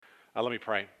Let me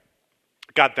pray.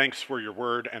 God, thanks for your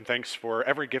word and thanks for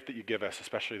every gift that you give us,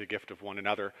 especially the gift of one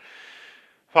another.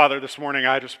 Father, this morning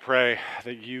I just pray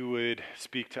that you would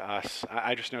speak to us.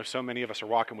 I just know so many of us are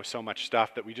walking with so much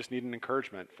stuff that we just need an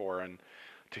encouragement for and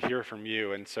to hear from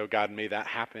you. And so, God, may that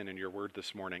happen in your word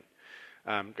this morning.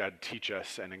 God, teach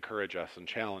us and encourage us and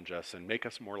challenge us and make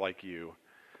us more like you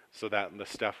so that in the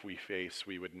stuff we face,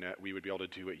 we would be able to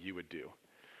do what you would do.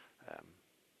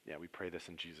 We pray this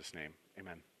in Jesus' name.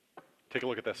 Amen. Take a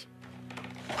look at this.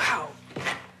 Wow.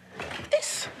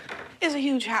 This is a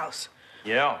huge house.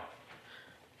 Yeah.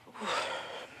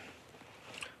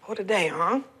 What a day,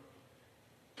 huh?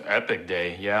 Epic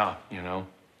day, yeah,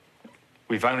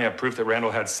 We finally have proof that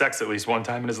Randall had sex at least one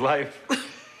time in his life.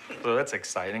 So that's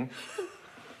exciting.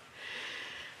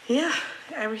 Yeah,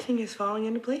 everything is falling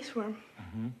into place for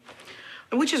him.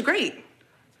 Which is great,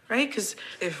 right? Because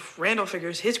if Randall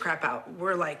figures his crap out,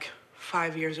 we're like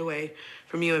 5 years away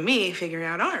from you and me figuring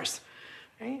out ours,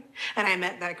 right? And I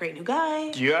met that great new guy.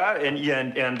 Yeah,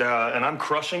 and I'm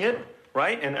crushing it,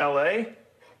 right, in LA.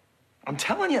 I'm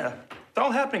telling you, it's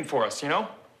all happening for us, It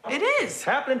is. It's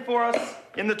happening for us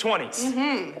in the 20s.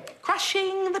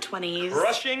 Crushing the 20s.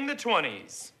 Crushing the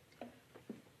 20s.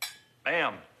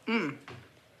 Bam.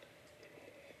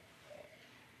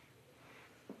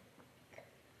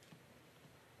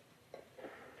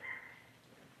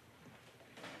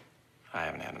 I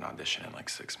haven't had an audition in like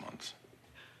 6 months.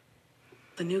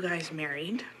 The new guy's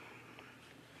married.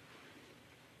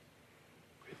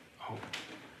 Oh.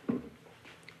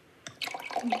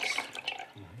 Thanks.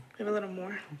 Have a little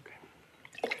more.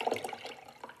 Okay.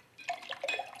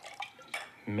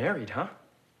 Married, huh?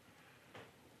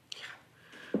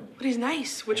 But he's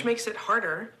nice, which makes it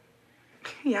harder.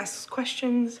 He asks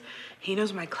questions. He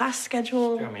knows my class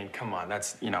schedule. I mean, come on,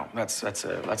 that's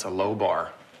a low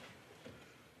bar.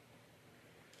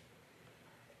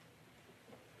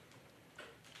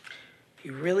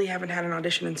 You really haven't had an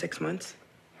audition in 6 months?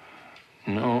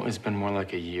 No, it's been more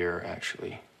like a year,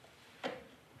 actually.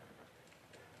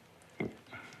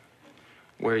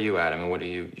 Where are you at? I mean, what are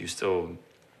you still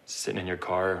sitting in your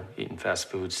car, eating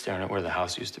fast food, staring at where the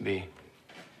house used to be?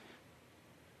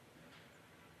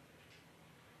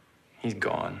 He's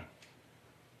gone.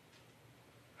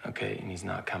 Okay, and he's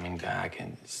not coming back.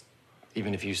 And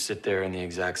even if you sit there in the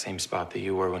exact same spot that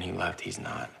you were when he left, he's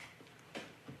not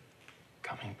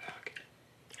coming back.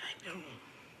 I know.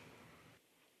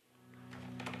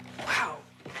 Wow.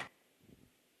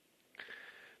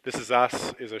 This Is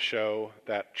Us is a show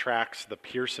that tracks the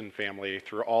Pearson family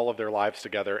through all of their lives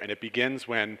together, and it begins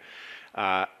when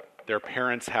their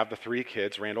parents have the 3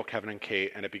 kids, Randall, Kevin, and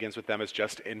Kate, and it begins with them as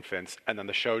just infants, and then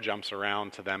the show jumps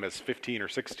around to them as 15 or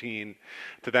 16,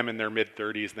 to them in their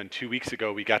mid-30s, and then 2 weeks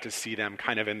ago we got to see them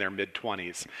kind of in their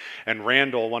mid-20s. And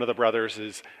Randall, one of the brothers,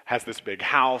 has this big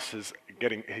house,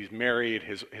 he's married,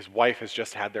 his wife has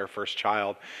just had their first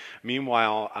child.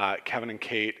 Meanwhile, Kevin and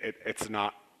Kate, it's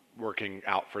not working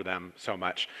out for them so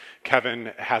much.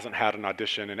 Kevin hasn't had an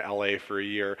audition in LA for a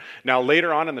year. Now,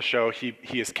 later on in the show, he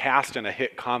is cast in a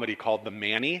hit comedy called The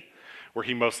Manny, where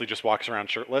he mostly just walks around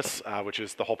shirtless, which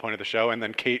is the whole point of the show. And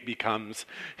then Kate becomes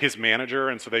his manager,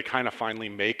 and so they kind of finally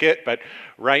make it. But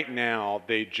right now,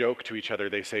 they joke to each other.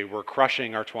 They say, we're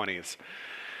crushing our 20s.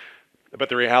 But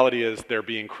the reality is they're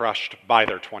being crushed by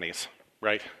their 20s,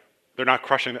 right? They're not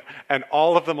crushing it. And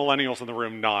all of the millennials in the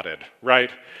room nodded,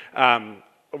 right?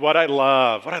 What I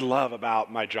love about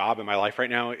my job and my life right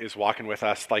now is walking with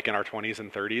us like in our 20s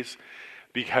and 30s,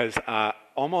 because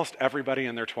almost everybody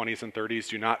in their 20s and 30s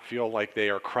do not feel like they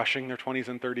are crushing their 20s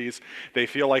and 30s. They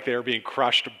feel like they are being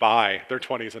crushed by their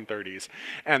 20s and 30s,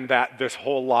 and that this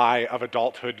whole lie of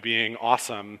adulthood being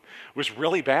awesome was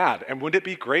really bad. And wouldn't it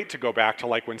be great to go back to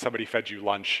like when somebody fed you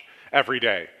lunch every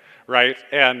day, right?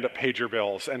 And paid your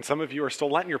bills. And some of you are still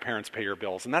letting your parents pay your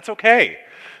bills, and that's okay,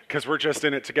 because we're just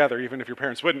in it together, even if your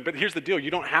parents wouldn't. But here's the deal.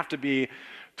 You don't have to be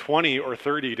 20 or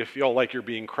 30 to feel like you're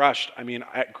being crushed. I mean,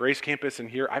 at Grace Campus and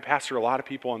here, I pastor a lot of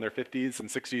people in their 50s and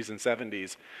 60s and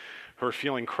 70s who are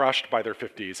feeling crushed by their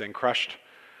 50s and crushed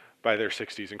by their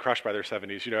 60s and crushed by their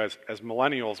 70s. You know, as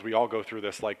millennials, we all go through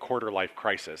this like quarter life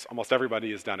crisis. Almost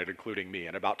everybody has done it, including me.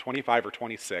 And about 25 or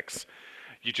 26,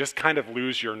 you just kind of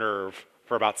lose your nerve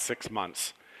for about 6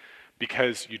 months,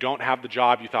 because you don't have the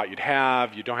job you thought you'd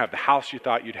have, you don't have the house you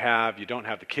thought you'd have, you don't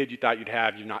have the kid you thought you'd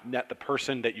have, you've not met the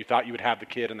person that you thought you would have the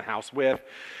kid in the house with,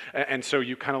 and so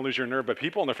you kind of lose your nerve. But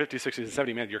people in their 50s, 60s, and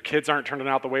 70s, man, your kids aren't turning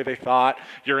out the way they thought,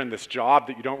 you're in this job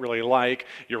that you don't really like,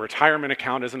 your retirement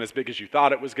account isn't as big as you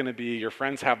thought it was going to be, your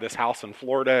friends have this house in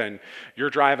Florida, and you're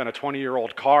driving a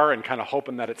 20-year-old car and kind of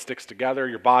hoping that it sticks together,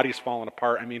 your body's falling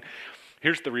apart. I mean,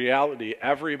 here's the reality.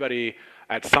 Everybody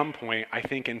At some point, I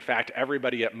think, in fact,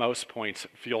 everybody at most points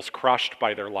feels crushed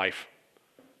by their life.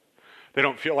 They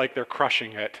don't feel like they're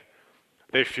crushing it.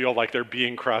 They feel like they're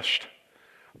being crushed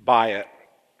by it.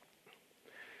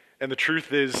 And the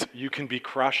truth is, you can be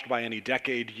crushed by any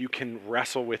decade. You can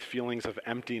wrestle with feelings of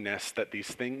emptiness that these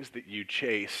things that you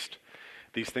chased,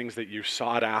 these things that you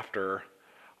sought after,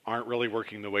 aren't really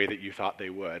working the way that you thought they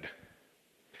would.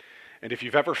 And if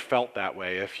you've ever felt that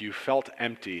way, if you felt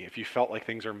empty, if you felt like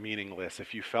things are meaningless,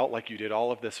 if you felt like you did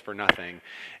all of this for nothing,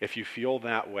 if you feel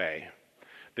that way,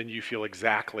 then you feel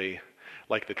exactly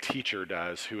like the teacher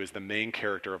does, who is the main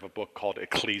character of a book called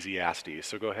Ecclesiastes.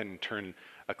 So go ahead and turn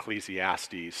to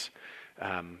Ecclesiastes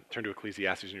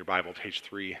in your Bible, page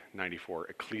 394,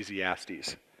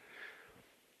 Ecclesiastes.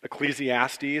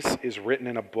 Ecclesiastes is written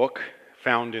in a book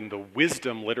found in the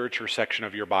wisdom literature section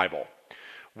of your Bible.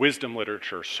 Wisdom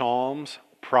literature, Psalms,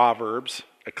 Proverbs,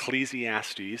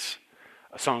 Ecclesiastes,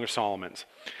 a Song of Solomon's.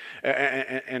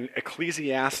 And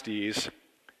Ecclesiastes,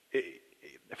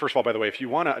 first of all, by the way, if you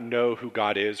want to know who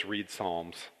God is, read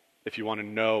Psalms. If you want to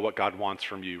know what God wants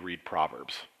from you, read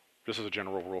Proverbs. This is a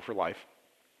general rule for life.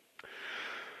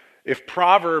 If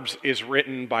Proverbs is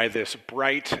written by this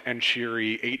bright and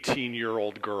cheery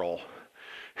 18-year-old girl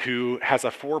who has a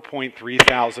 4.3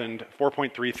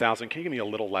 thousand, can you give me a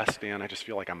little less, Dan? I just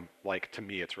feel like, to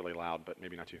me it's really loud, but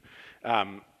maybe not to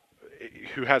you.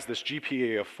 Who has this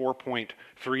GPA of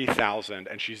 4.3 thousand,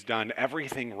 and she's done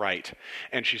everything right,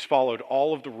 and she's followed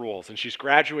all of the rules, and she's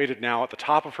graduated now at the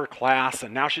top of her class,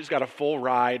 and now she's got a full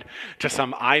ride to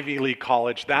some Ivy League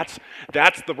college. That's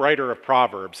the writer of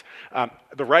Proverbs.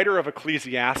 The writer of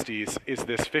Ecclesiastes is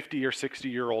this 50 or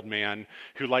 60-year-old man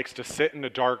who likes to sit in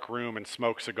a dark room and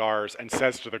smoke cigars and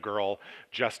says to the girl,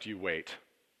 "Just you wait."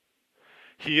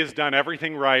 He has done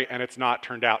everything right, and it's not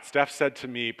turned out. Steph said to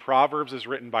me, Proverbs is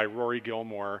written by Rory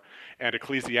Gilmore, and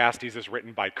Ecclesiastes is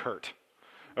written by Kurt.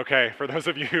 Okay, for those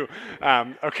of you,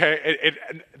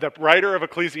 the writer of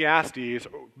Ecclesiastes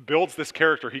builds this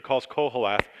character he calls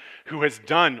Koheleth, who has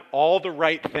done all the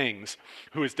right things,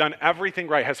 who has done everything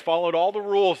right, has followed all the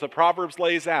rules that Proverbs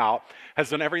lays out,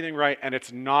 has done everything right, and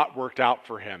it's not worked out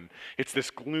for him. It's this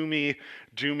gloomy,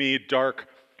 doomy, dark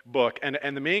book,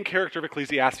 and the main character of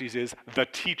Ecclesiastes is the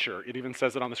teacher. It even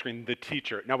says it on the screen, the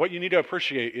teacher. Now, what you need to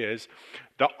appreciate is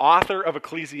the author of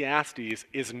Ecclesiastes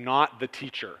is not the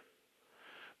teacher.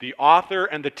 The author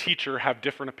and the teacher have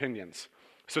different opinions.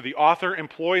 So the author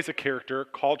employs a character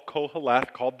called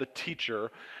Koheleth, called the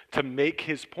teacher, to make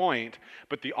his point,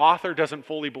 but the author doesn't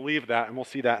fully believe that, and we'll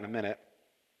see that in a minute.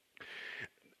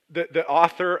 The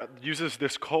author uses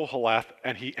this Koheleth,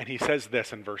 and he says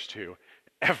this in verse 2.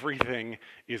 Everything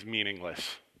is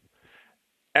meaningless.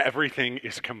 Everything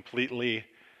is completely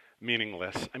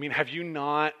meaningless. I mean, have you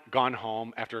not gone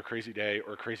home after a crazy day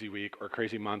or a crazy week or a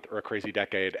crazy month or a crazy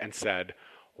decade and said,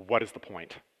 what is the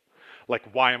point?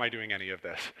 Like, why am I doing any of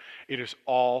this? It is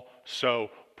all so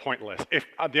pointless. If,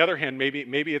 on the other hand,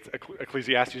 maybe it's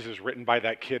Ecclesiastes is written by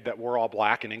that kid that wore all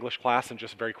black in English class and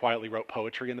just very quietly wrote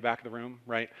poetry in the back of the room,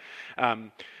 right?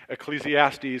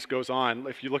 Ecclesiastes goes on.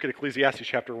 If you look at Ecclesiastes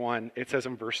chapter 1, it says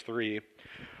in verse 3,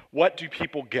 "What do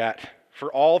people get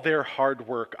for all their hard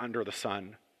work under the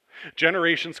sun?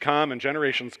 Generations come and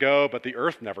generations go, but the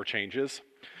earth never changes.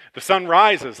 The sun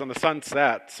rises and the sun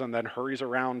sets and then hurries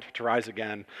around to rise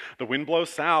again. The wind blows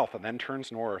south and then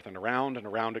turns north, and around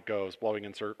it goes, blowing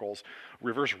in circles.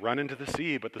 Rivers run into the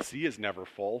sea, but the sea is never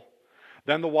full.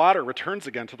 Then the water returns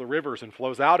again to the rivers and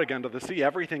flows out again to the sea.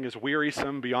 Everything is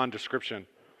wearisome beyond description.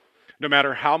 No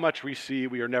matter how much we see,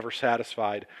 we are never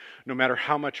satisfied. No matter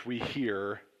how much we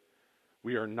hear,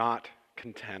 we are not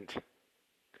content."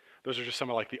 Those are just some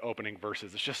of like the opening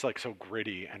verses. It's just like so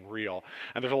gritty and real.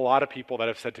 And there's a lot of people that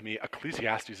have said to me,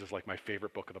 Ecclesiastes is like my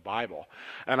favorite book of the Bible.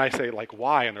 And I say, like,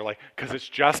 why? And they're like, because it's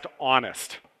just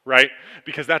honest, right?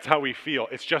 Because that's how we feel.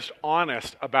 It's just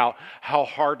honest about how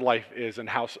hard life is and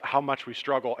how much we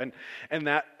struggle. And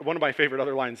that one of my favorite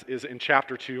other lines is in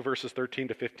chapter 2, verses 13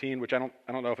 to 15, which I don't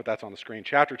know if that's on the screen.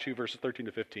 Chapter 2, verses 13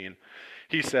 to 15.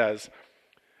 He says,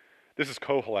 this is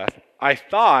Koheleth, "I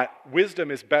thought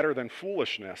wisdom is better than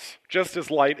foolishness, just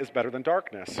as light is better than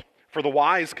darkness. For the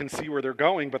wise can see where they're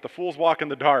going, but the fools walk in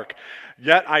the dark.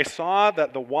 Yet I saw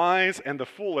that the wise and the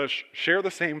foolish share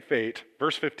the same fate."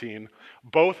 Verse 15,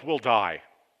 "Both will die."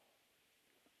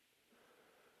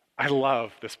 I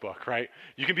love this book, right?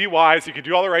 You can be wise, you can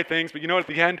do all the right things, but you know what,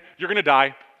 at the end, you're going to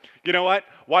die. You know what?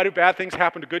 Why do bad things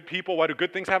happen to good people? Why do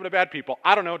good things happen to bad people?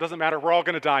 I don't know. It doesn't matter. We're all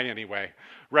going to die anyway,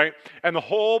 right? And the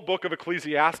whole book of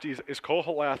Ecclesiastes is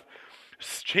Koheleth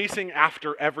chasing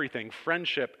after everything,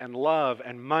 friendship and love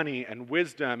and money and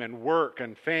wisdom and work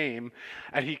and fame,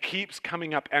 and he keeps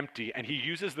coming up empty. And he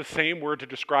uses the same word to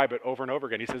describe it over and over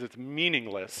again. He says it's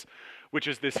meaningless, which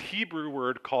is this Hebrew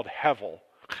word called hevel.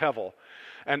 Hevel.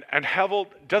 And hevel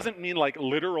doesn't mean like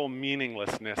literal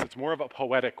meaninglessness. It's more of a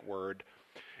poetic word.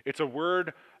 It's a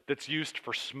word that's used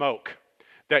for smoke,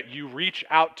 that you reach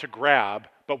out to grab,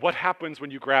 but what happens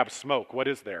when you grab smoke? What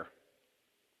is there?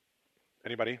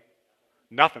 Anybody?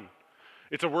 Nothing.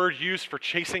 It's a word used for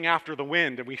chasing after the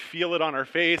wind, and we feel it on our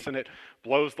face, and it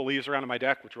blows the leaves around on my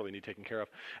deck, which really need taken care of.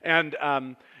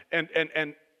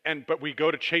 But we go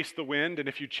to chase the wind, and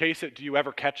if you chase it, do you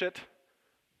ever catch it?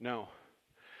 No.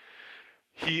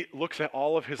 He looks at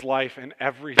all of his life, and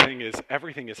everything is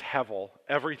hevel.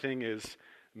 Everything is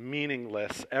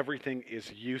meaningless. Everything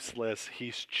is useless.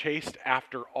 He's chased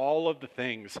after all of the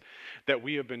things that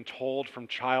we have been told from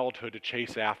childhood to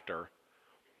chase after,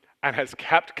 and has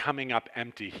kept coming up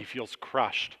empty. He feels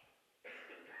crushed.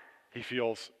 He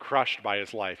feels crushed by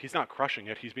his life. He's not crushing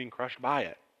it, he's being crushed by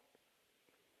it.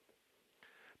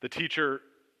 The teacher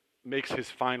makes his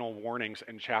final warnings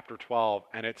in chapter 12,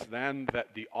 and it's then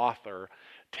that the author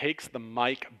takes the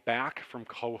mic back from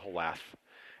Koheleth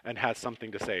and has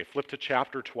something to say. Flip to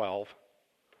chapter 12.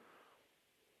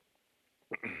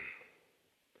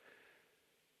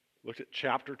 Look at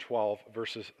chapter 12,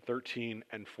 verses 13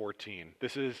 and 14.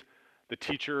 This is the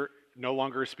teacher no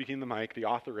longer is speaking the mic, the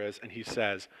author is, and he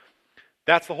says,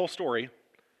 that's the whole story.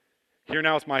 Here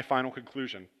now is my final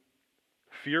conclusion.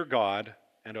 Fear God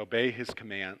and obey his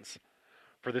commands,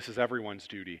 for this is everyone's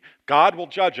duty. God will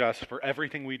judge us for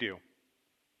everything we do,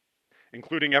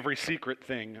 including every secret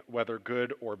thing, whether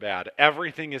good or bad.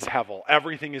 Everything is hevel.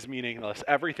 Everything is meaningless.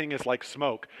 Everything is like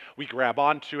smoke. We grab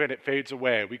onto it, it fades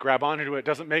away. We grab onto it, it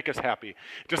doesn't make us happy.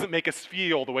 It doesn't make us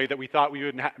feel the way that we thought we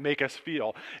would make us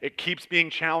feel. It keeps being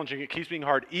challenging. It keeps being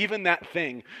hard. Even that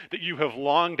thing that you have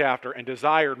longed after and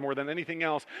desired more than anything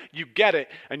else, you get it,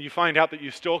 and you find out that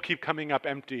you still keep coming up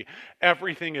empty.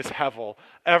 Everything is hevel.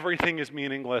 Everything is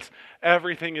meaningless.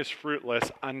 Everything is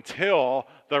fruitless until,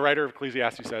 the writer of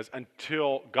Ecclesiastes says,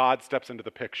 until God steps into the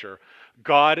picture.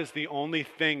 God is the only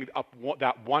thing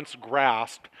that once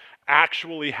grasped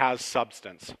actually has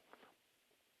substance.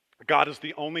 God is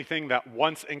the only thing that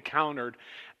once encountered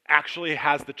actually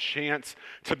has the chance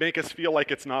to make us feel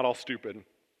like it's not all stupid.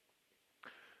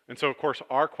 And so, of course,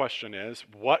 our question is,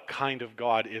 what kind of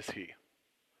God is he?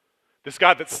 This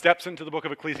God that steps into the book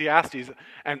of Ecclesiastes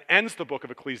and ends the book of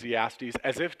Ecclesiastes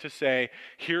as if to say,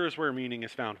 here's where meaning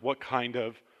is found. What kind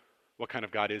of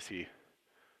God is he?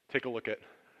 Take a look at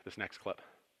this next clip.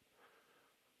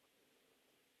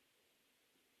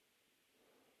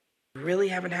 Really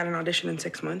haven't had an audition in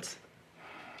 6 months?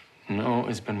 No,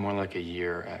 it's been more like a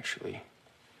year, actually.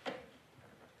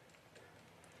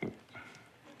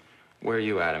 Where are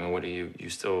you at? I mean, what are you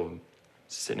still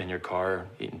sitting in your car,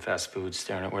 eating fast food,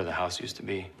 staring at where the house used to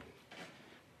be?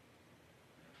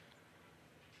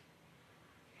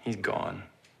 He's gone.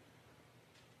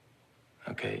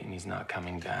 Okay, and he's not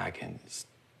coming back, and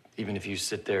even if you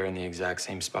sit there in the exact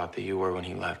same spot that you were when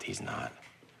he left, he's not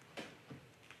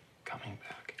coming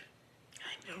back.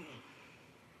 I know.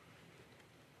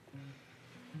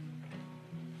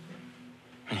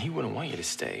 And he wouldn't want you to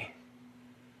stay.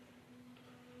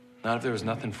 Not if there was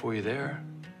nothing for you there.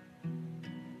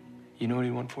 You know what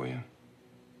he'd want for you?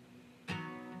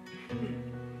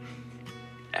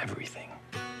 Everything.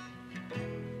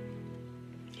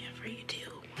 Yeah, for you too.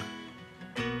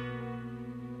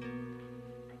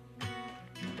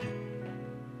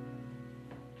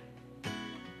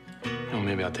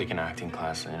 Maybe I'll take an acting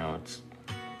class.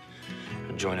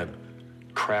 Join a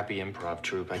crappy improv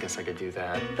troupe. I guess I could do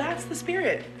that. That's the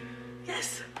spirit.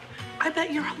 Yes. I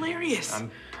bet you're hilarious.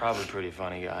 I'm probably a pretty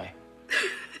funny guy.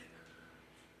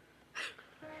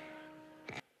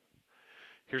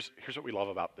 Here's what we love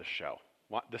about this show.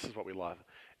 This is what we love,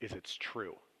 is it's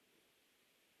true.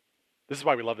 This is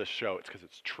why we love this show. It's because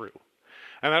it's true.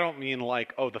 And I don't mean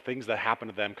like, the things that happen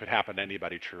to them could happen to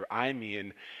anybody true. I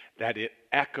mean that it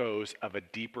echoes of a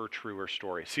deeper, truer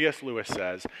story. C.S. Lewis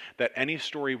says that any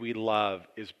story we love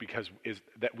is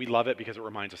that we love it because it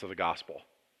reminds us of the gospel.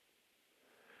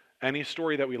 Any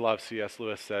story that we love, C.S.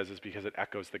 Lewis says, is because it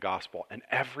echoes the gospel. And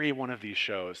every one of these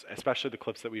shows, especially the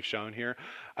clips that we've shown here,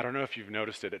 I don't know if you've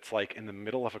noticed it, it's like in the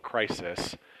middle of a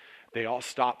crisis, they all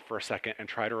stop for a second and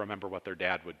try to remember what their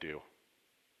dad would do.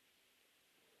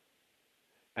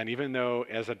 And even though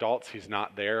as adults he's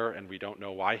not there and we don't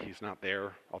know why he's not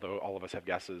there, although all of us have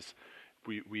guesses,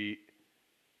 they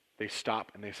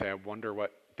stop and they say, I wonder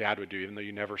what Dad would do. Even though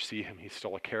you never see him, he's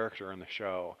still a character in the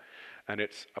show. And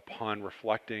it's upon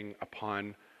reflecting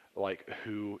upon like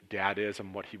who Dad is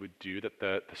and what he would do that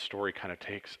the story kind of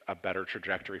takes a better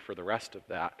trajectory for the rest of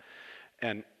that.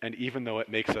 And even though it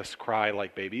makes us cry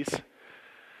like babies,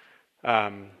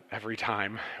 every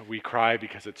time we cry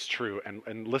because it's true.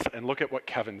 And listen and look at what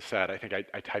Kevin said. I think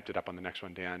I typed it up on the next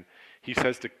one, Dan. He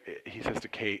says to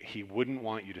Kate, he wouldn't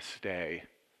want you to stay,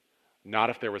 not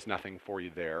if there was nothing for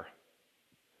you there.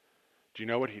 Do you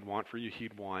know what he'd want for you?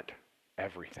 He'd want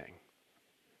everything.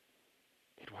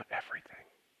 He'd want everything.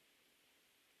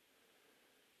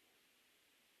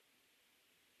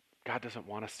 God doesn't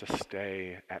want us to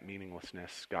stay at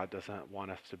meaninglessness. God doesn't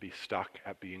want us to be stuck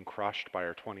at being crushed by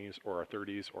our 20s or our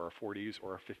 30s or our 40s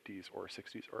or our 50s or our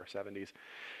 60s or our 70s.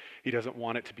 He doesn't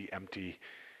want it to be empty.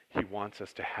 He wants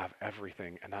us to have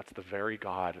everything, and that's the very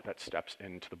God that steps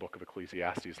into the book of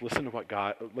Ecclesiastes. Listen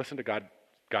to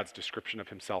God's description of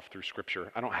himself through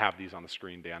Scripture. I don't have these on the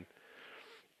screen, Dan.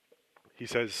 He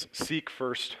says, "Seek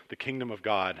first the kingdom of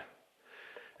God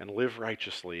and live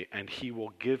righteously, and he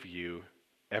will give you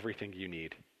everything you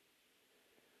need."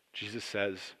 Jesus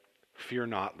says, "Fear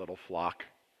not, little flock,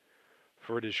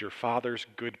 for it is your Father's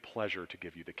good pleasure to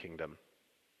give you the kingdom."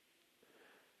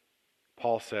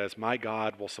 Paul says, "My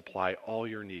God will supply all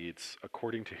your needs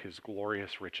according to his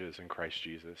glorious riches in Christ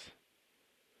Jesus."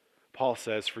 Paul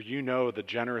says, "For you know the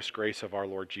generous grace of our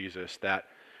Lord Jesus, that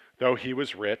though he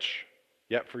was rich,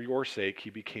 yet for your sake he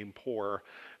became poor,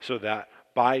 so that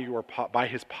by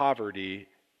his poverty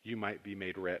you might be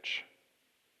made rich."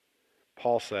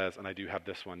 Paul says, and I do have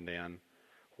this one, Dan,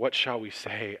 "What shall we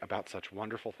say about such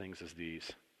wonderful things as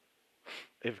these?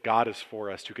 If God is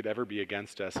for us, who could ever be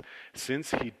against us?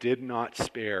 Since he did not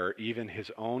spare even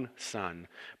his own son,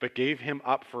 but gave him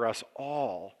up for us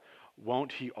all,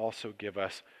 won't he also give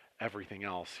us everything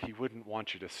else?" He wouldn't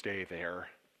want you to stay there.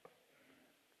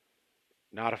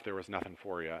 Not if there was nothing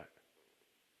for you.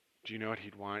 Do you know what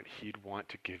he'd want? He'd want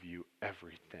to give you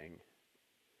everything.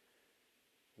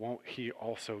 Won't he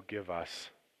also give us,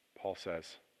 Paul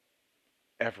says,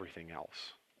 everything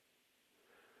else?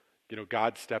 You know,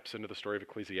 God steps into the story of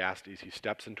Ecclesiastes. He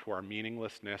steps into our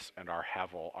meaninglessness and our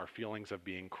hevel, our feelings of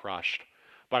being crushed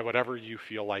by whatever you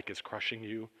feel like is crushing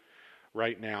you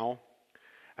right now.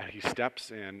 And he steps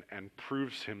in and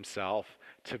proves himself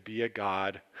to be a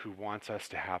God who wants us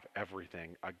to have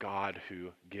everything, a God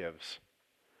who gives.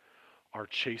 Our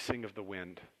chasing of the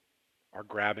wind, our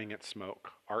grabbing at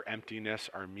smoke, our emptiness,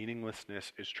 our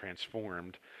meaninglessness is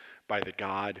transformed by the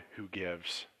God who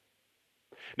gives.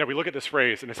 Now we look at this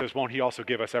phrase and it says, "Won't he also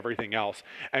give us everything else?"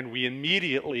 And we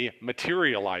immediately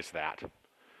materialize that.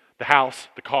 The house,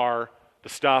 the car, the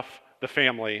stuff, the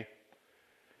family.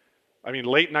 I mean,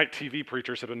 late night TV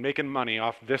preachers have been making money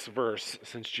off this verse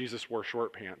since Jesus wore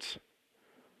short pants.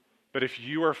 But if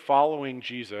you are following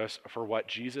Jesus for what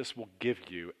Jesus will give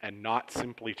you and not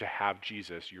simply to have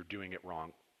Jesus, you're doing it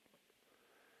wrong.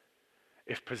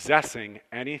 If possessing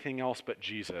anything else but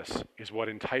Jesus is what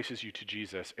entices you to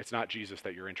Jesus, it's not Jesus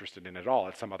that you're interested in at all.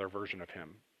 It's some other version of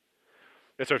him.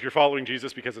 And so if you're following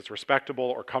Jesus because it's respectable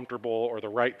or comfortable or the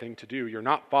right thing to do, you're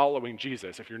not following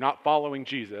Jesus. If you're not following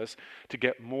Jesus to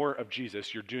get more of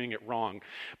Jesus, you're doing it wrong.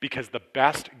 Because the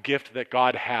best gift that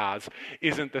God has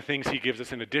isn't the things he gives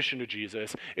us in addition to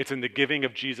Jesus. It's in the giving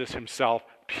of Jesus himself,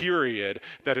 period,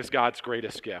 that is God's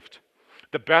greatest gift.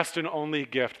 The best and only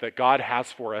gift that God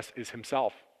has for us is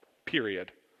himself,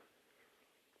 period.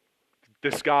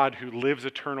 This God who lives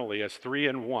eternally as three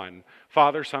in one,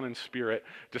 Father, Son, and Spirit,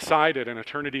 decided in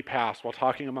eternity past while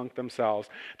talking among themselves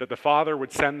that the Father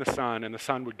would send the Son and the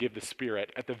Son would give the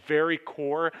Spirit. At the very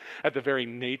core, at the very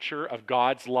nature of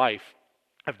God's life,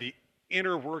 of the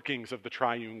inner workings of the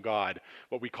triune God,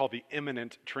 what we call the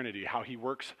immanent Trinity, how he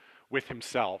works with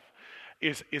himself,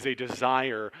 is a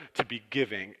desire to be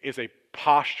giving, is a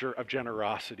posture of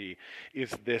generosity,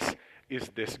 is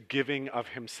this giving of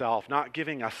himself, not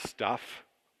giving us stuff,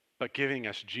 but giving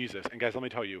us Jesus. And guys, let me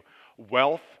tell you,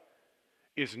 wealth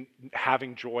is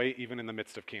having joy even in the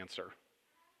midst of cancer.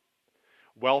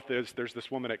 Wealth is, there's this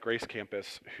woman at Grace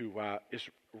Campus who is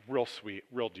real sweet,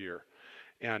 real dear.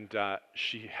 And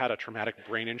she had a traumatic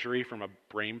brain injury from a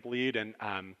brain bleed, and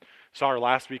saw her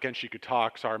last weekend, she could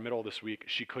talk. Saw her middle of this week,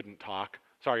 she couldn't talk.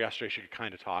 Saw her yesterday, she could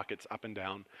kind of talk. It's up and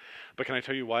down. But can I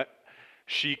tell you what?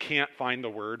 She can't find the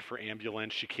word for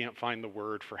ambulance. She can't find the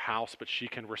word for house, but she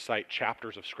can recite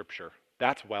chapters of Scripture.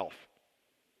 That's wealth.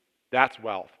 That's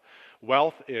wealth.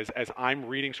 Wealth is, as I'm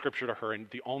reading Scripture to her, and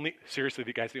seriously,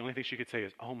 guys, the only thing she could say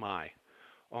is, oh my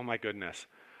goodness.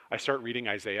 I start reading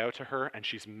Isaiah to her, and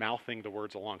she's mouthing the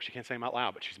words along. She can't say them out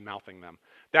loud, but she's mouthing them.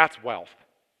 That's wealth.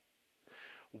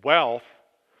 Wealth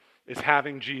is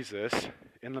having Jesus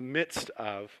in the midst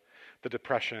of the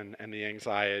depression and the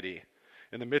anxiety,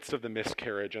 in the midst of the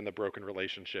miscarriage and the broken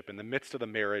relationship, in the midst of the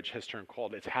marriage has turned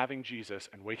cold. It's having Jesus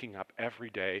and waking up every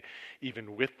day,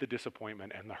 even with the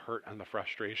disappointment and the hurt and the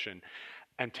frustration,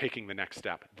 and taking the next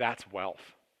step. That's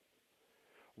wealth.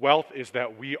 Wealth is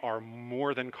that we are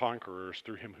more than conquerors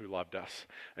through him who loved us.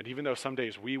 And even though some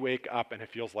days we wake up and it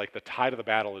feels like the tide of the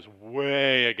battle is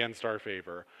way against our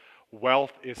favor,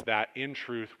 wealth is that in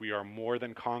truth we are more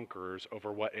than conquerors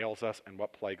over what ails us and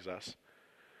what plagues us.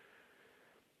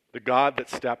 The God that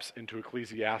steps into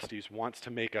Ecclesiastes wants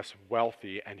to make us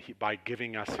wealthy by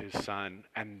giving us his son,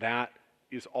 and that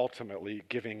is ultimately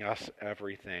giving us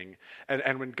everything.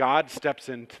 And when God steps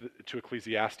into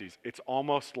Ecclesiastes, it's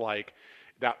almost like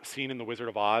that scene in The Wizard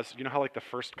of Oz. You know how like the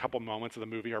first couple moments of the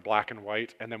movie are black and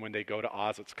white, and then when they go to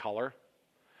Oz, it's color?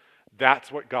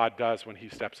 That's what God does when he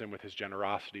steps in with his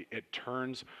generosity. It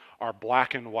turns our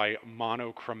black and white,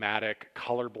 monochromatic,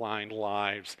 colorblind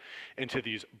lives into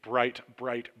these bright,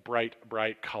 bright, bright,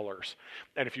 bright colors.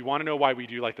 And if you want to know why we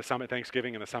do like the Summit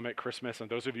Thanksgiving and the Summit Christmas, and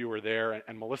those of you who are there,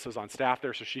 and Melissa's on staff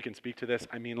there so she can speak to this,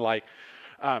 I mean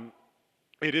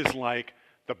it is like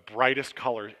the brightest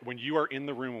color. When you are in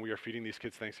the room when we are feeding these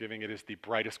kids Thanksgiving, it is the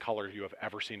brightest color you have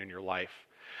ever seen in your life.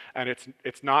 And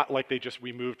it's not like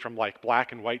we moved from like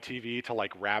black and white TV to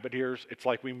like rabbit ears. It's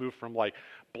like we moved from like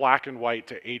black and white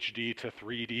to HD to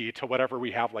 3D to whatever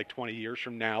we have like 20 years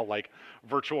from now, like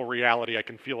virtual reality. I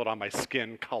can feel it on my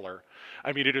skin color.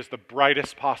 I mean, it is the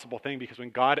brightest possible thing, because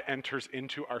when God enters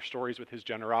into our stories with his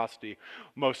generosity,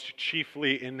 most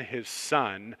chiefly in his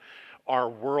son, our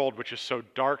world, which is so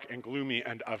dark and gloomy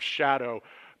and of shadow,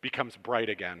 becomes bright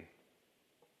again.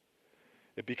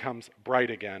 It becomes bright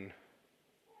again.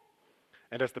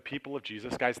 And as the people of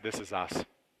Jesus, guys, this is us.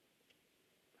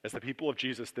 As the people of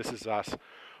Jesus, this is us.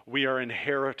 We are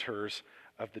inheritors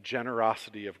of the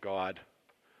generosity of God.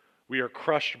 We are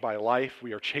crushed by life.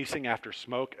 We are chasing after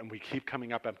smoke, and we keep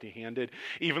coming up empty-handed.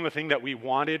 Even the thing that we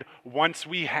wanted, once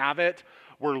we have it,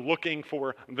 we're looking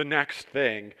for the next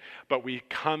thing. But we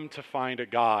come to find a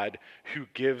God who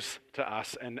gives to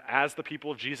us. And as the people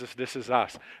of Jesus, this is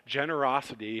us.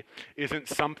 Generosity isn't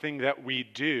something that we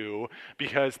do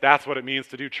because that's what it means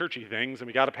to do churchy things, and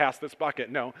we got to pass this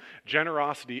bucket. No,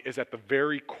 generosity is at the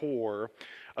very core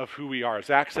of who we are.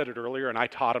 Zach said it earlier, and I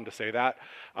taught him to say that.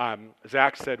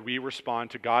 Zach said we respond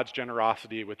to God's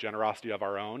generosity with generosity of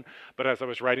our own. But as I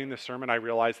was writing this sermon, I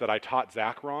realized that I taught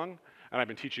Zach wrong, and I've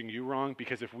been teaching you wrong,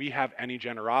 because if we have any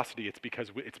generosity, it's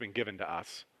because it's been given to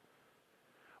us.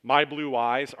 My blue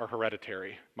eyes are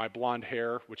hereditary. My blonde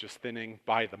hair, which is thinning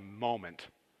by the moment,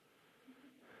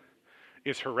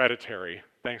 is hereditary.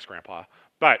 Thanks, Grandpa.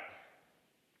 But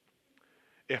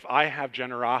if I have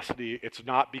generosity, it's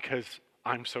not because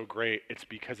I'm so great, it's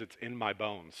because it's in my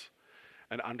bones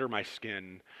and under my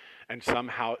skin, and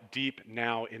somehow deep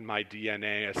now in my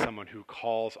DNA as someone who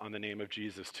calls on the name of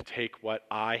Jesus to take what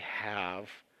I have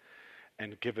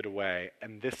and give it away.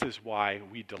 And this is why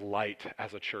we delight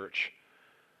as a church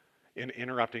in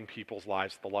interrupting people's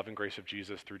lives with the love and grace of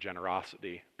Jesus through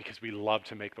generosity, because we love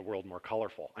to make the world more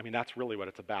colorful. I mean, that's really what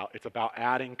it's about. It's about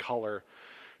adding color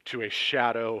to a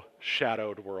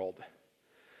shadowed world.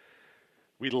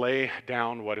 We lay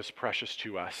down what is precious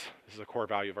to us. This is a core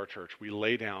value of our church. We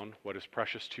lay down what is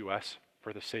precious to us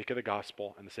for the sake of the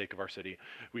gospel and the sake of our city.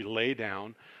 We lay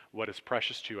down what is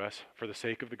precious to us for the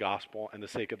sake of the gospel and the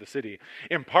sake of the city.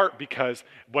 In part because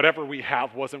whatever we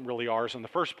have wasn't really ours in the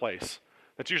first place.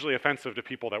 That's usually offensive to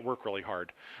people that work really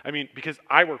hard. I mean, because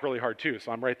I work really hard too,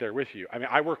 so I'm right there with you. I mean,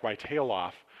 I work my tail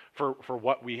off for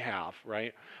what we have,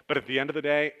 right? But at the end of the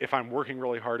day, if I'm working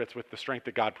really hard, it's with the strength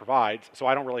that God provides, so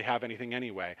I don't really have anything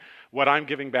anyway. What I'm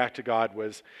giving back to God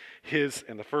was his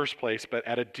in the first place, but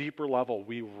at a deeper level,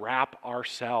 we wrap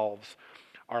ourselves,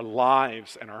 our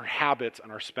lives and our habits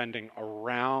and our spending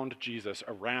around Jesus,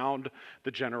 around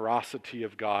the generosity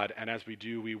of God, and as we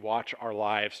do, we watch our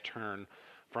lives turn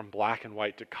from black and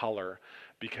white to color,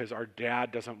 because our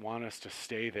dad doesn't want us to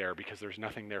stay there because there's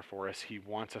nothing there for us. He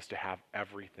wants us to have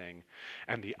everything.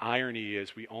 And the irony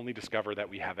is we only discover that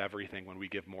we have everything when we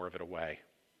give more of it away.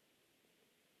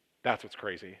 That's what's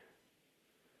crazy.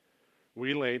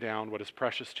 We lay down what is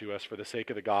precious to us for the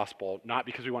sake of the gospel, not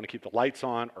because we want to keep the lights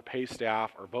on or pay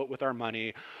staff or vote with our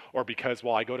money, or because,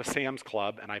 well, I go to Sam's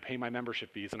Club and I pay my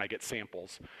membership fees and I get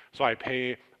samples. So I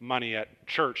pay money at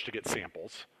church to get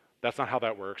samples. That's not how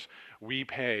that works. We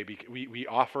pay, we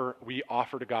offer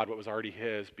to God what was already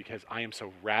his, because I am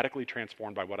so radically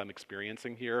transformed by what I'm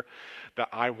experiencing here that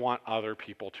I want other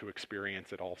people to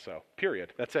experience it also.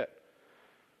 Period. That's it.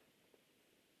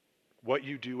 What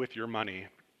you do with your money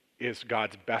is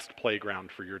God's best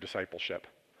playground for your discipleship.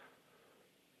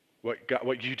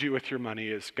 What you do with your money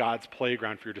is God's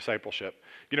playground for your discipleship.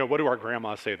 You know, what do our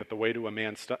grandmas say? That the way to a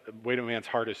man's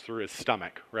heart is through his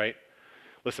stomach, right?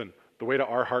 Listen, the way to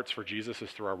our hearts for Jesus is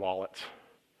through our wallets.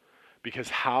 Because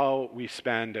how we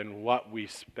spend and what we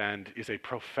spend is a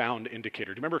profound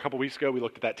indicator. Do you remember a couple weeks ago we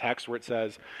looked at that text where it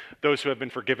says, those who have been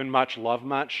forgiven much love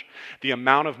much? The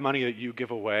amount of money that you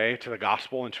give away to the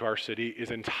gospel and to our city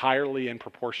is entirely in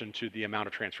proportion to the amount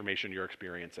of transformation you're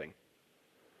experiencing.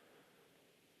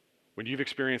 When you've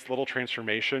experienced little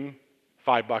transformation,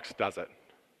 $5 does it.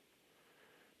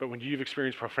 But when you've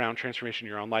experienced profound transformation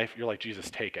in your own life, you're like, Jesus,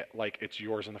 take it. Like it's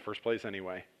yours in the first place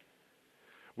anyway.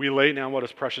 We lay down what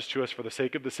is precious to us for the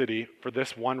sake of the city for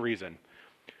this one reason.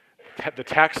 The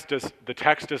text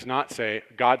does not say,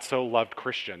 God so loved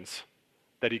Christians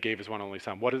that he gave his one and only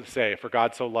son. What does it say? For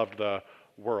God so loved the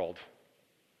world.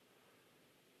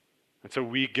 And so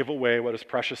we give away what is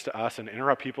precious to us and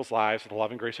interrupt people's lives with the love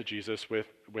and grace of Jesus with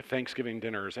Thanksgiving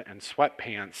dinners and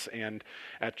sweatpants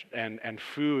and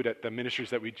food at the ministries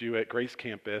that we do at Grace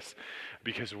Campus,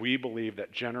 because we believe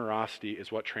that generosity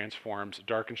is what transforms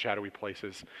dark and shadowy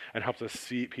places and helps us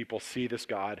see people see this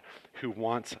God who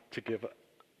wants to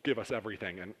give us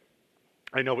everything. And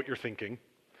I know what you're thinking.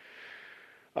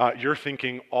 You're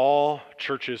thinking all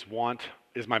churches want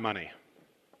is my money.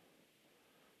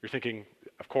 You're thinking,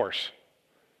 of course,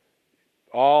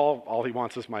 all he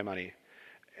wants is my money.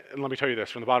 And let me tell you this,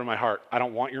 from the bottom of my heart, I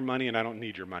don't want your money and I don't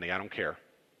need your money. I don't care.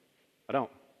 I don't.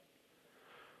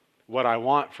 What I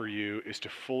want for you is to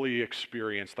fully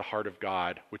experience the heart of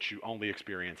God, which you only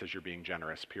experience as you're being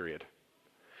generous, period.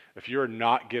 If you're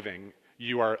not giving,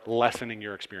 you are lessening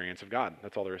your experience of God.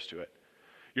 That's all there is to it.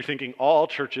 You're thinking all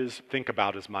churches think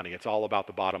about is money. It's all about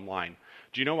the bottom line.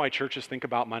 Do you know why churches think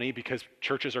about money? Because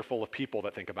churches are full of people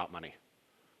that think about money.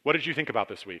 What did you think about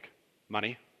this week?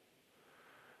 Money.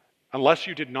 Unless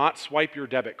you did not swipe your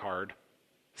debit card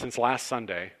since last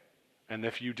Sunday, and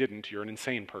if you didn't, you're an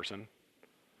insane person.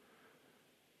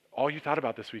 All you thought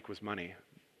about this week was money.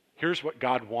 Here's what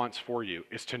God wants for you,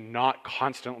 is to not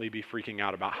constantly be freaking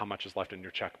out about how much is left in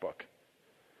your checkbook.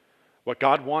 What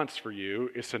God wants for you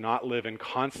is to not live in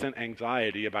constant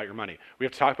anxiety about your money. We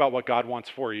have to talk about what God wants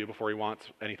for you before he wants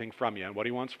anything from you. And what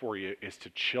he wants for you is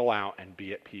to chill out and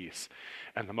be at peace.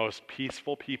 And the most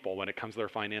peaceful people when it comes to their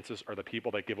finances are the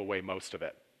people that give away most of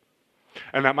it.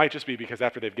 And that might just be because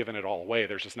after they've given it all away,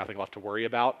 there's just nothing left to worry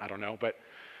about. I don't know. But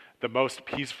the most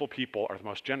peaceful people are the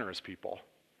most generous people,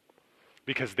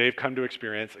 because they've come to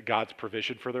experience God's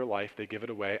provision for their life. They give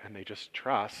it away and they just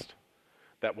trust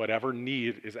that whatever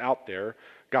need is out there,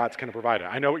 God's going to provide it.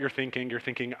 I know what you're thinking. You're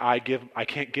thinking, I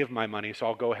can't give my money, so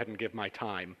I'll go ahead and give my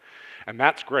time. And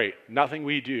that's great. Nothing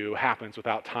we do happens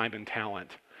without time and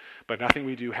talent. But nothing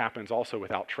we do happens also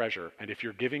without treasure. And if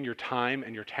you're giving your time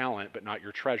and your talent, but not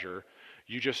your treasure,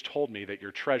 you just told me that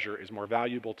your treasure is more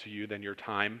valuable to you than your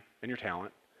time and your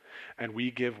talent. And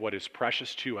we give what is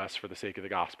precious to us for the sake of the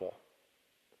gospel.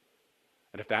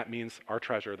 And if that means our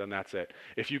treasure, then that's it.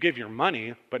 If you give your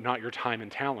money, but not your time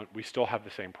and talent, we still have the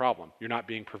same problem. You're not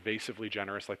being pervasively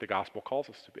generous like the gospel calls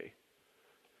us to be.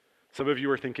 Some of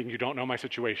you are thinking, you don't know my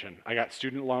situation. I got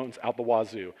student loans out the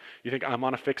wazoo. You think I'm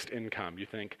on a fixed income. You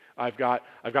think I've got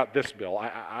this bill.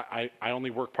 I only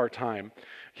work part-time.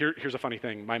 Here's a funny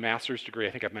thing. My master's degree,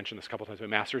 I think I've mentioned this a couple times, my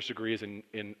master's degree is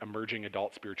in emerging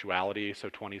adult spirituality, so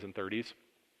 20s and 30s.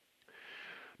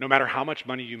 No matter how much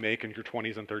money you make in your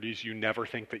 20s and 30s, you never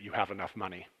think that you have enough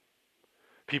money.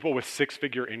 People with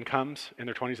six-figure incomes in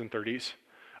their 20s and 30s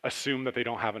assume that they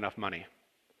don't have enough money,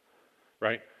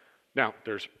 right? Now,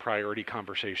 there's priority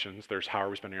conversations, there's how are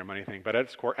we spending our money thing, but at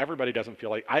its core, everybody doesn't feel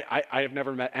like, I have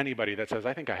never met anybody that says,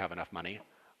 I think I have enough money.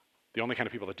 The only kind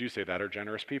of people that do say that are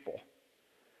generous people.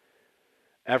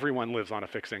 Everyone lives on a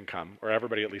fixed income, or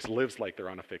everybody at least lives like they're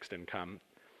on a fixed income.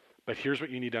 But here's what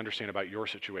you need to understand about your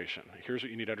situation. Here's what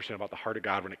you need to understand about the heart of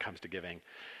God when it comes to giving.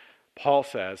 Paul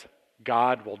says,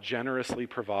 God will generously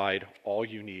provide all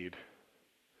you need.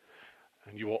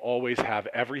 And you will always have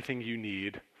everything you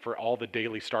need for all the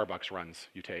daily Starbucks runs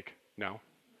you take. No?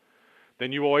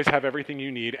 Then you always have everything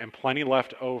you need and plenty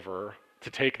left over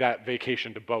to take that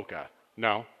vacation to Boca.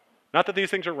 No? Not that these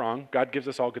things are wrong. God gives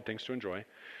us all good things to enjoy.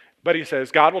 But he says,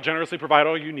 God will generously provide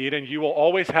all you need, and you will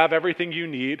always have everything you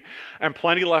need and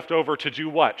plenty left over to do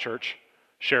what, church?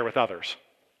 Share with others.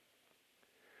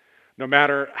 No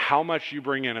matter how much you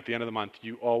bring in at the end of the month,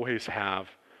 you always have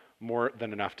more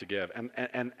than enough to give.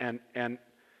 And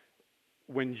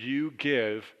when you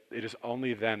give, it is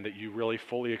only then that you really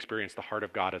fully experience the heart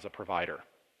of God as a provider.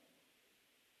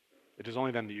 It is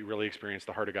only then that you really experience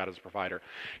the heart of God as a provider.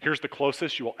 Here's the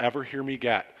closest you will ever hear me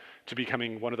get to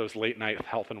becoming one of those late night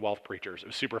health and wealth preachers. It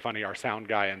was super funny. Our sound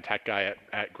guy and tech guy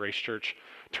at Grace Church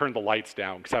turned the lights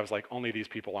down because I was like, only these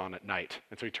people on at night.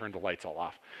 And so he turned the lights all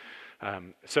off.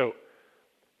 So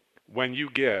when you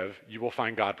give, you will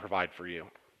find God provide for you.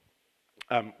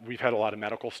 We've had a lot of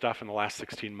medical stuff in the last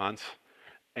 16 months.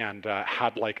 And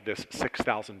had like this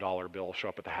 $6,000 bill show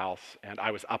up at the house. And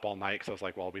I was up all night because I was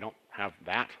like, well, we don't have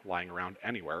that lying around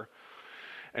anywhere.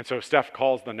 And so Steph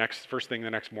calls first thing the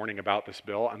next morning about this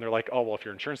bill. And they're like, oh, well, if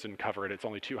your insurance didn't cover it, it's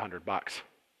only $200.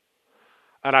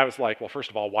 And I was like, well, first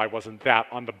of all, why wasn't that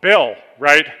on the bill,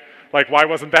 right? Like, why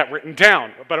wasn't that written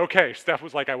down? But okay, Steph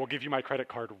was like, I will give you my credit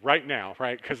card right now,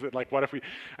 right? Because like, what if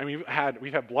we've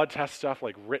had blood test stuff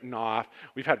like written off.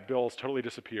 We've had bills totally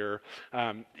disappear.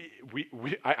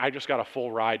 I just got a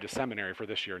full ride to seminary for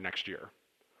this year, next year,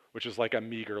 which is like a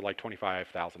meager like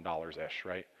 $25,000-ish,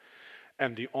 right?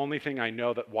 And the only thing I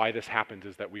know that why this happens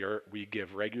is that we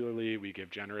give regularly, we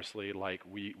give generously, like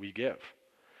we give.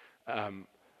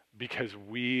 Because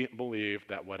we believe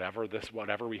that whatever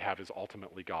we have is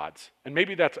ultimately God's. And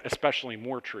maybe that's especially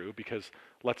more true because,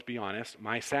 let's be honest,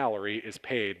 my salary is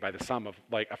paid by the sum of,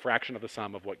 like, a fraction of the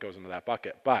sum of what goes into that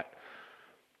bucket. But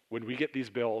when we get these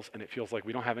bills and it feels like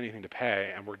we don't have anything to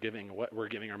pay and we're giving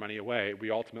our money away,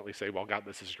 we ultimately say, well, God,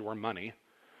 this is your money.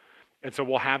 And so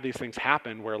we'll have these things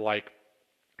happen where, like,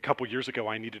 a couple years ago,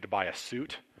 I needed to buy a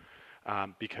suit.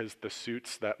 Because the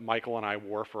suits that Michael and I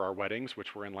wore for our weddings,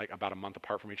 which were in like about a month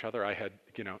apart from each other, I had,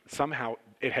 somehow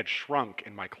it had shrunk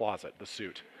in my closet, the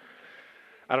suit.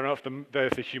 I don't know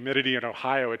if the humidity in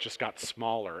Ohio, it just got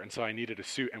smaller, and so I needed a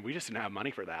suit, and we just didn't have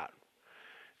money for that.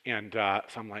 And so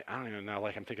I'm like, I don't even know,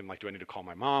 like I'm thinking, like, do I need to call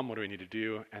my mom? What do I need to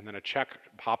do? And then a check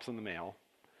pops in the mail,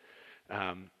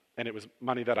 and it was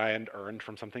money that I had earned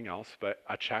from something else, but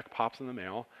a check pops in the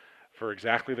mail for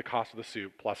exactly the cost of the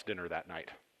suit plus dinner that night.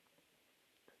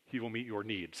 He will meet your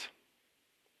needs.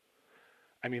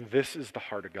 I mean, this is the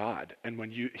heart of God. And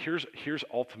here's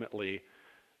ultimately,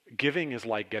 giving is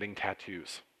like getting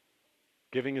tattoos.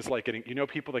 Giving is like getting,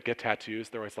 people that get tattoos,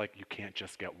 they're always like, you can't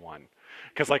just get one.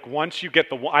 Because like once you get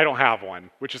the one, I don't have one,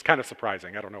 which is kind of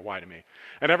surprising. I don't know why to me.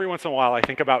 And every once in a while I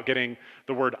think about getting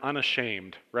the word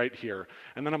unashamed right here.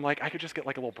 And then I'm like, I could just get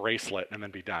like a little bracelet and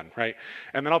then be done, right?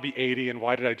 And then I'll be 80 and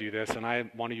why did I do this? And I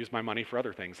want to use my money for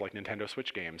other things like Nintendo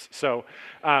Switch games. So,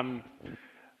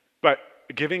 but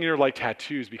giving are like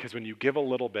tattoos because when you give a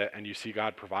little bit and you see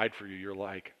God provide for you, you're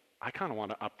like, I kind of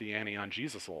want to up the ante on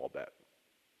Jesus a little bit.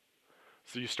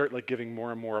 So you start like giving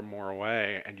more and more and more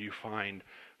away, and you find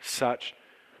such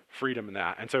freedom in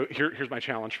that. And so here's my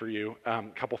challenge for you. A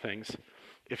couple things.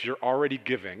 If you're already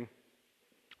giving,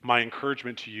 my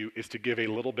encouragement to you is to give a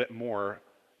little bit more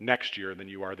next year than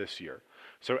you are this year.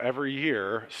 So every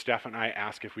year, Steph and I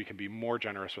ask if we can be more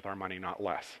generous with our money, not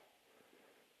less.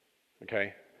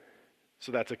 Okay?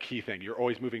 So that's a key thing. You're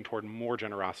always moving toward more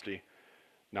generosity,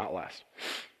 not less.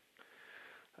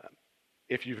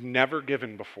 If you've never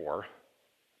given before,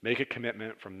 make a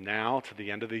commitment from now to the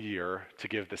end of the year to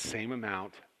give the same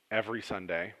amount every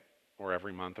Sunday or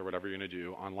every month or whatever you're going to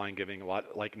do. Online giving,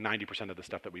 like 90% of the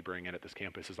stuff that we bring in at this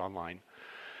campus is online.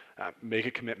 Make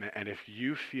a commitment, and if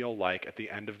you feel like at the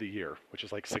end of the year, which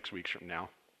is like 6 weeks from now,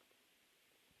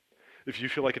 if you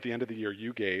feel like at the end of the year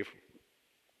you gave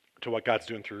to what God's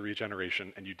doing through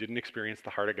regeneration and you didn't experience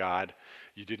the heart of God,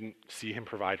 you didn't see him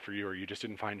provide for you, or you just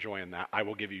didn't find joy in that, I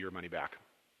will give you your money back.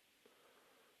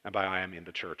 And by I mean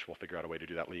the church. We'll figure out a way to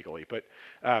do that legally. But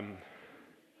I'm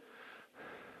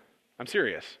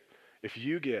serious. If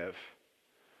you give,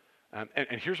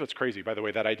 and here's what's crazy, by the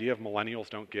way, that idea of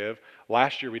millennials don't give.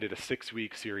 Last year we did a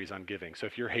 6-week series on giving. So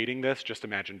if you're hating this, just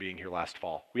imagine being here last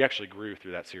fall. We actually grew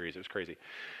through that series. It was crazy.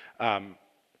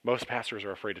 Most pastors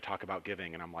are afraid to talk about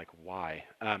giving, and I'm like, why?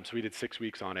 So we did 6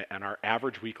 weeks on it, and our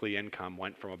average weekly income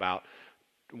went from about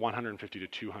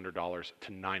 $150 to $200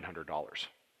 to $900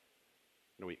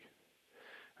 in a week.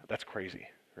 That's crazy,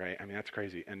 right? I mean, that's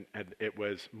crazy. And it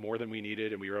was more than we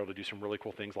needed, and we were able to do some really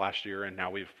cool things last year, and now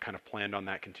we've kind of planned on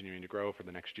that continuing to grow for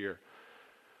the next year.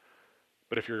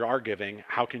 But if you are giving,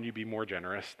 how can you be more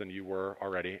generous than you were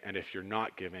already? And if you're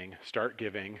not giving, start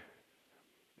giving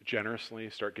generously,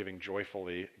 start giving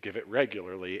joyfully, give it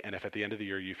regularly, and if at the end of the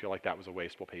year you feel like that was a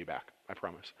waste, we'll pay you back, I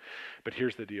promise. But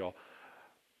here's the deal.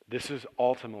 This is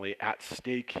ultimately at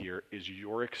stake here is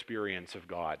your experience of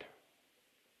God.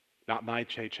 Not my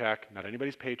paycheck, not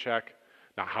anybody's paycheck,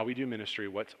 not how we do ministry.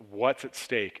 What's at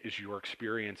stake is your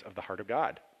experience of the heart of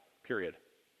God, period.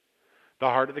 The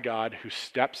heart of the God who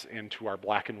steps into our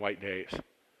black and white days.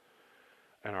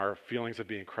 and our feelings of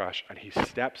being crushed, and he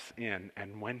steps in,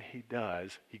 and when he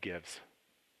does, he gives.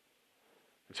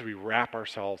 And so we wrap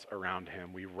ourselves around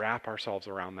him. We wrap ourselves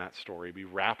around that story. We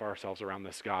wrap ourselves around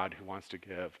this God who wants to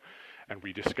give, and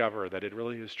we discover that it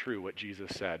really is true what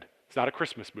Jesus said. It's not a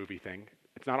Christmas movie thing.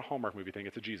 It's not a Hallmark movie thing.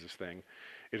 It's a Jesus thing.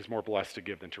 It is more blessed to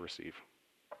give than to receive.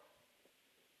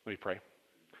 Let me pray.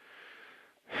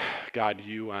 God,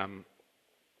 you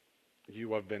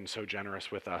have been so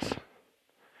generous with us,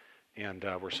 and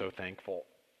we're so thankful.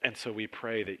 And so we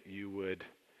pray that you would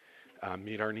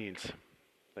meet our needs,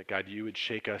 that God, you would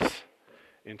shake us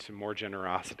into more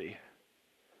generosity.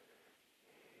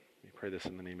 We pray this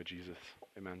in the name of Jesus.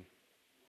 Amen.